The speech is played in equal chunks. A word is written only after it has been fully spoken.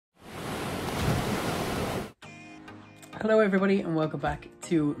Hello everybody and welcome back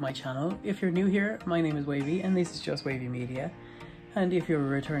to my channel. If you're new here, my name is Wavy and this is just Wavy Media. And if you're a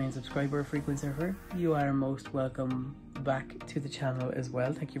returning subscriber or frequent surfer, you are most welcome back to the channel as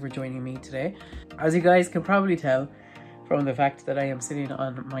well. Thank you for joining me today. As you guys can probably tell from the fact that I am sitting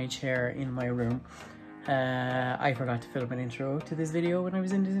on my chair in my room, I forgot to film an intro to this video when I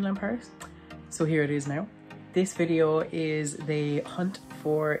was in Disneyland Paris. So here it is now. This video is the hunt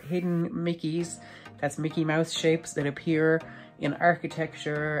for hidden Mickeys. That's Mickey Mouse shapes that appear in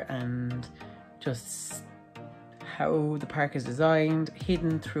architecture and just how the park is designed,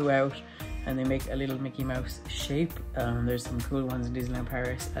 hidden throughout, and they make a little Mickey Mouse shape. There's some cool ones in Disneyland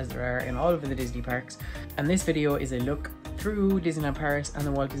Paris, as there are in all of the Disney parks. And this video is a look through Disneyland Paris and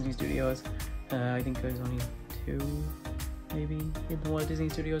the Walt Disney Studios. I think there's only two, maybe, in the Walt Disney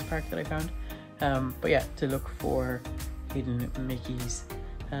Studios park that I found. But yeah, to look for hidden Mickeys.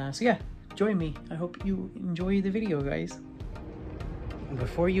 So yeah. Join me. I hope you enjoy the video, guys.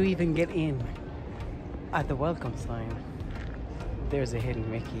 Before you even get in at the welcome sign, there's a hidden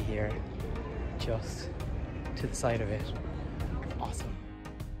Mickey here, just to the side of it. Awesome.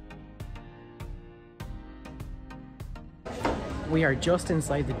 We are just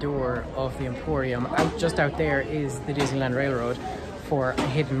inside the door of the Emporium. Just out there is the Disneyland Railroad for a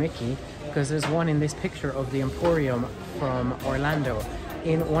hidden Mickey, because there's one in this picture of the Emporium from Orlando.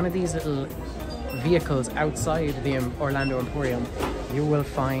 In one of these little vehicles outside the Orlando Emporium, you will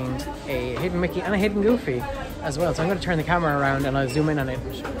find a hidden Mickey and a hidden Goofy as well. So I'm going to turn the camera around and I'll zoom in on it.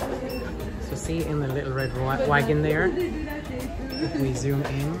 So see in the little red wagon there, if we zoom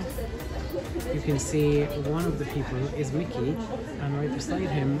in, you can see one of the people is Mickey and right beside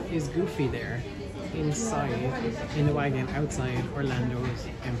him is Goofy there, inside in the wagon outside Orlando's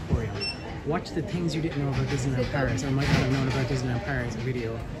Emporium. Watch the things you didn't know about Disneyland Paris, or might not have known about Disneyland Paris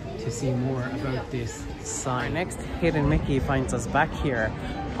video, to see more about this sign. Our next hidden Mickey finds us back here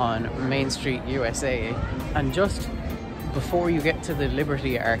on Main Street, USA. And just before you get to the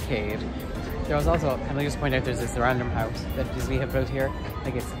Liberty Arcade, there was also, can I just point out, there's this random house that Disney have built here.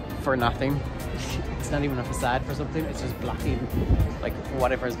 Like, it's for nothing. It's not even a facade for something, it's just blocking like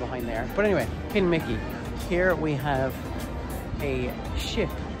whatever's behind there. But anyway, hidden Mickey. Here we have a ship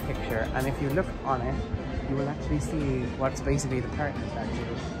picture, and if you look on it, you will actually see what's basically the partner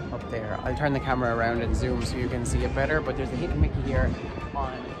statue up there. I'll turn the camera around and zoom so you can see it better, but there's a hidden Mickey here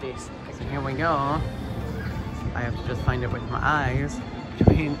on this. So here we go. I have to just find it with my eyes.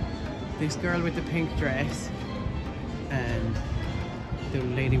 Between this girl with the pink dress and the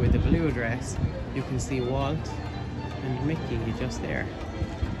lady with the blue dress, you can see Walt and Mickey just there.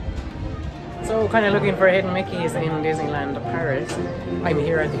 So, kind of looking for hidden Mickeys in Disneyland Paris. I'm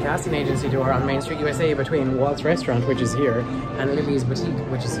here at the casting agency door on Main Street, USA, between Walt's Restaurant, which is here, and Lily's Boutique,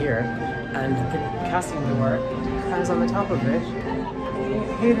 which is here. And the casting door has on the top of it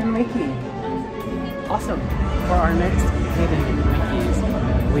a hidden Mickey. Awesome! For our next hidden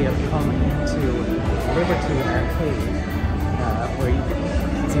Mickeys, we have come into Liberty Arcade, where you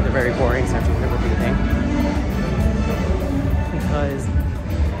can see the very boring Statue of Liberty thing. Because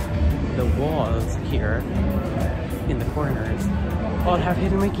the walls here in the corners all have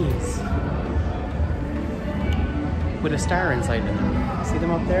hidden Mickeys with a star inside them. See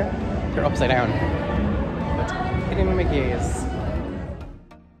them up there? They're upside down, but hidden Mickeys.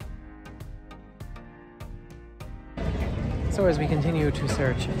 So as we continue to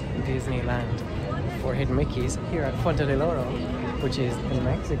search Disneyland for hidden Mickeys, here at Fuente del Oro, which is the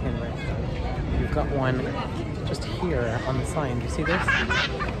Mexican restaurant, we've got one just here on the sign. Do you see this?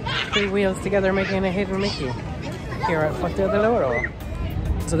 3 wheels together making a hidden Mickey here at Fuente del Oro.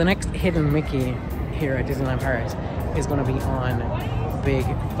 So the next hidden Mickey here at Disneyland Paris is going to be on Big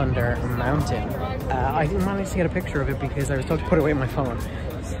Thunder Mountain. I didn't manage to get a picture of it because I was told to put away my phone,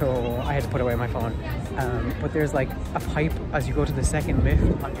 so I had to put away my phone. But there's like a pipe as you go to the second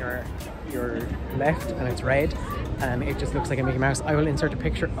lift on your left, and it's red, and it just looks like a Mickey Mouse. I will insert a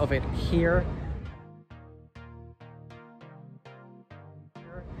picture of it here.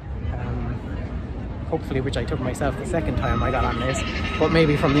 Hopefully, which I took myself the second time I got on this, but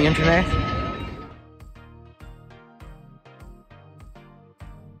maybe from the internet.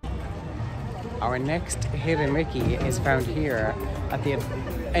 Our next hidden Mickey is found here at the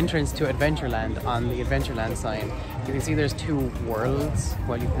entrance to Adventureland on the Adventureland sign. You can see there's 2 worlds.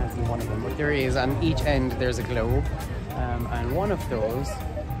 Well, you can't see one of them, but there is. On each end there's a globe, and one of those,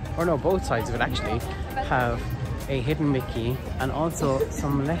 or no, both sides of it actually, have a hidden Mickey and also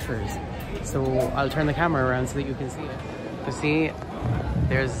some letters. So I'll turn the camera around so that you can see it. You see,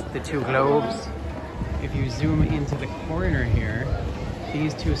 there's the 2 globes. If you zoom into the corner here,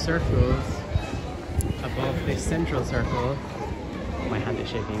 these 2 circles above this central circle, my hand is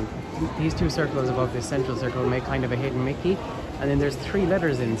shaking, these two circles above this central circle make kind of a hidden Mickey, and then there's three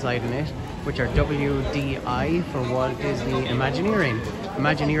letters inside in it, which are WDI for Walt Disney Imagineering.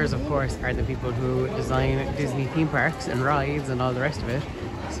 Imagineers, of course, are the people who design Disney theme parks and rides and all the rest of it,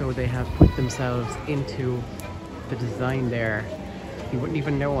 so they have put themselves into the design there. You wouldn't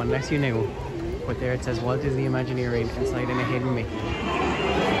even know unless you knew, but there it says Walt Disney Imagineering inside in a hidden Mickey.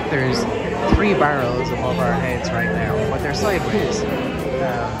 There's three barrels above our heads right now, but they're sideways.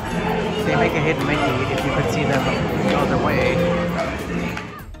 They make a hidden Mickey if you could see them the other way.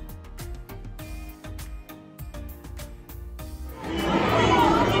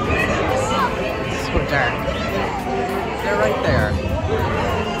 It's so dark. They're right there.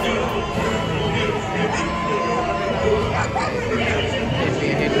 It'd be a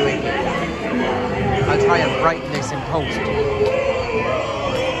hidden Mickey. I'll try and brighten this in post.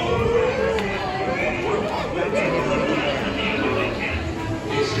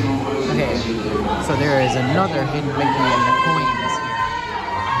 Okay, so there is another hidden Mickey in the coins here.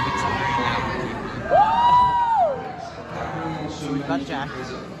 So we've got Jack.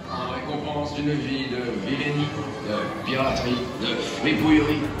 En récompense d'une vie de vilainie, de piraterie, de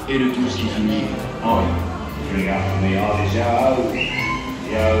fripouillerie et de tout ce qui finit en rien.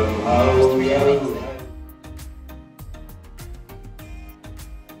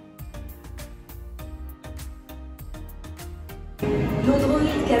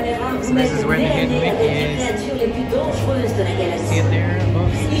 This is where the hidden Mickey is. See it there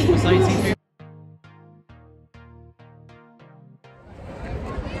above, beside C3.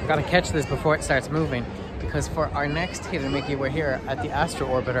 Gotta catch this before it starts moving, because for our next hidden Mickey we're here at the Astro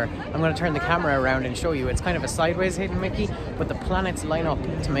Orbiter. I'm going to turn the camera around and show you. It's kind of a sideways hidden Mickey, but the planets line up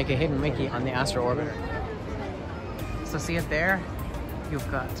to make a hidden Mickey on the Astro Orbiter. So see it there? You've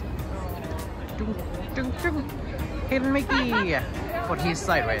got hidden Mickey, but he's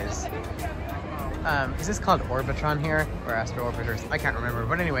sideways. Is this called Orbitron here, or Astro Orbiters? I can't remember,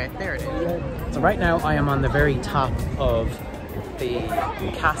 but anyway, there it is. So right now I am on the very top of the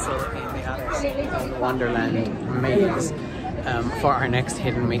castle in the Alice in Wonderland maze for our next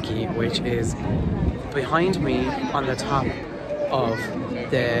hidden Mickey, which is behind me on the top of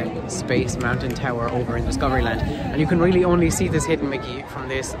the Space Mountain Tower over in Discoveryland. And you can really only see this hidden Mickey from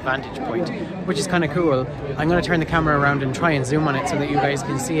this vantage point, which is kind of cool. I'm going to turn the camera around and try and zoom on it so that you guys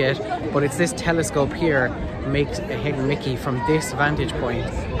can see it, but it's this telescope here makes a hidden Mickey from this vantage point,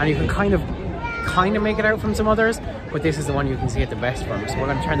 and you can kind of make it out from some others, but this is the one you can see it the best from. So we're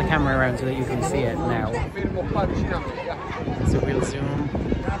going to turn the camera around so that you can see it now. So we'll zoom.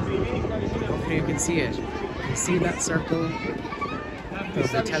 Hopefully you can see it. You can see that circle of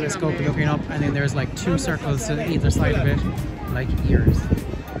the telescope looking up, and then there's like two circles to either side of it, like ears.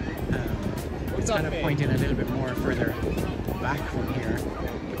 It's kind of pointing a little bit more further back from here,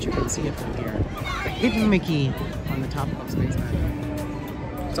 but you can see it from here. The hidden Mickey on the top of Space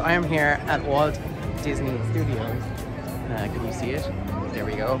Mountain. So I am here at Walt Disney Studios. Can you see it? There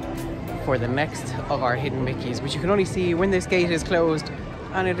we go. For the next of our hidden Mickeys, which you can only see when this gate is closed,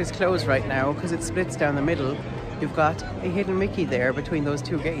 and it is closed right now because it splits down the middle. You've got a hidden Mickey there between those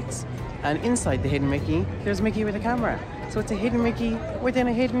two gates, and inside the hidden Mickey there's Mickey with a camera. So it's a hidden Mickey within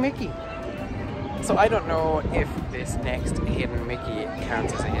a hidden Mickey. So I don't know if this next hidden Mickey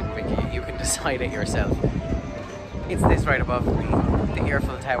counts as a hidden Mickey. You can decide it yourself. It's this right above me, the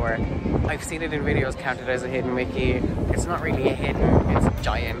Eiffel Tower. I've seen it in videos counted as a hidden Mickey. It's not really a hidden, it's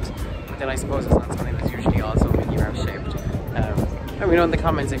giant. But then I suppose it's not something that's usually also Mickey Mouse shaped. Let me know in the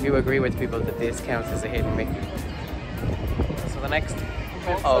comments if you agree with people that this counts as a hidden Mickey. So the next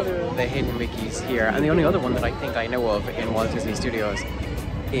of the hidden Mickeys here, and the only other one that I think I know of in Walt Disney Studios,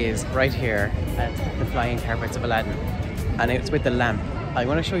 is right here at the Flying Carpets of Aladdin. And it's with the lamp. I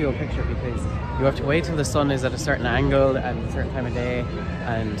want to show you a picture because you have to wait till the sun is at a certain angle and a certain time of day,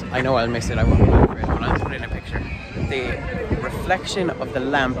 and I know I'll miss it, I won't go for it, but I'll put in a picture. The reflection of the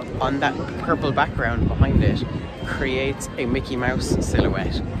lamp on that purple background behind it creates a Mickey Mouse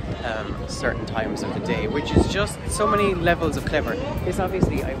silhouette certain times of the day, which is just so many levels of clever. This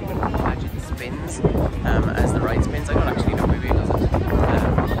obviously, I would imagine, spins as the ride spins. I don't actually know, maybe it doesn't.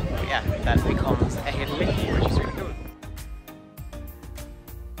 But yeah, that becomes a hidden Mickey, which is really cool.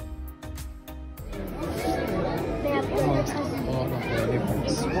 All of the different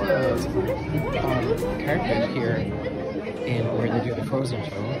swirls on carpet here in where they do the Frozen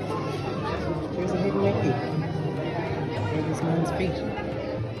show. There's a hidden Mickey with this man's feet.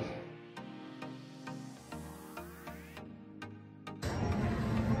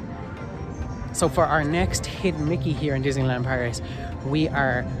 So for our next Hidden Mickey here in Disneyland Paris, we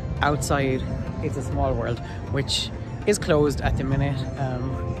are outside It's a Small World, which is closed at the minute.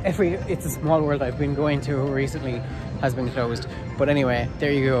 Every It's a Small World I've been going to recently has been closed. But anyway,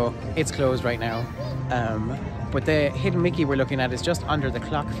 there you go. It's closed right now. But the Hidden Mickey we're looking at is just under the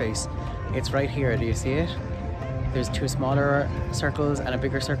clock face. It's right here. Do you see it? There's two smaller circles and a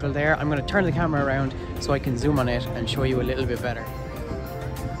bigger circle there. I'm going to turn the camera around so I can zoom on it and show you a little bit better.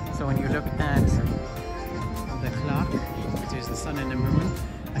 So when you look at the clock, there's the sun and the moon,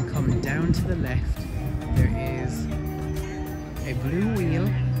 and come down to the left, there is a blue wheel.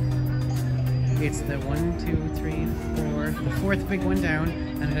 It's the 1, 2, 3, 4, the fourth big one down,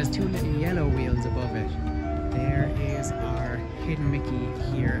 and it has two little yellow wheels above it. There is our Hidden Mickey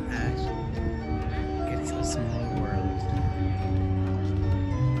here at It's a Small World.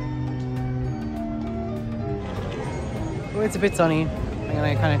 Oh, it's a bit sunny. I'm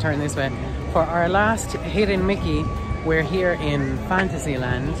gonna kind of turn this way. For our last Hidden Mickey, we're here in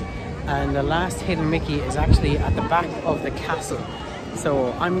Fantasyland, and the last Hidden Mickey is actually at the back of the castle.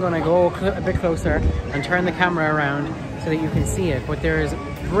 So I'm gonna go a bit closer and turn the camera around so that you can see it. But there's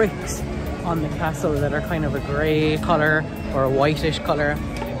bricks on the castle that are kind of a grey colour or a whitish colour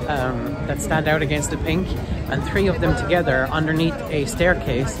that stand out against the pink, and three of them together underneath a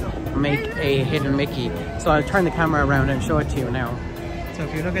staircase make a Hidden Mickey. So I'll turn the camera around and show it to you now. So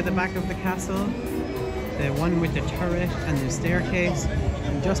if you look at the back of the castle, the one with the turret and the staircase,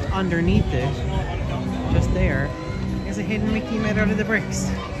 and just underneath it, just there, is a Hidden Mickey made out of the bricks.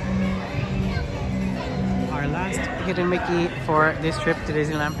 Our last Hidden Mickey for this trip to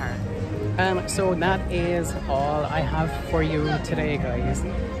Disneyland Paris. So that is all I have for you today, guys.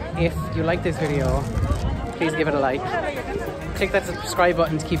 If you like this video, please give it a like. Click that subscribe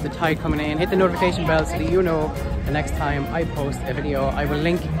button to keep the tide coming in. Hit the notification bell so that you know the next time I post a video. I will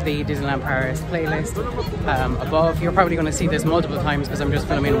link the Disneyland Paris playlist above. You're probably going to see this multiple times because I'm just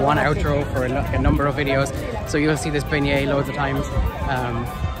filming one outro for a number of videos. So you'll see this beignet loads of times.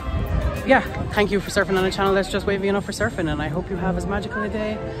 Yeah, thank you for surfing on a channel that's just wavy enough for surfing, and I hope you have as magical a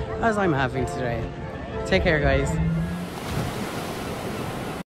day as I'm having today. Take care, guys.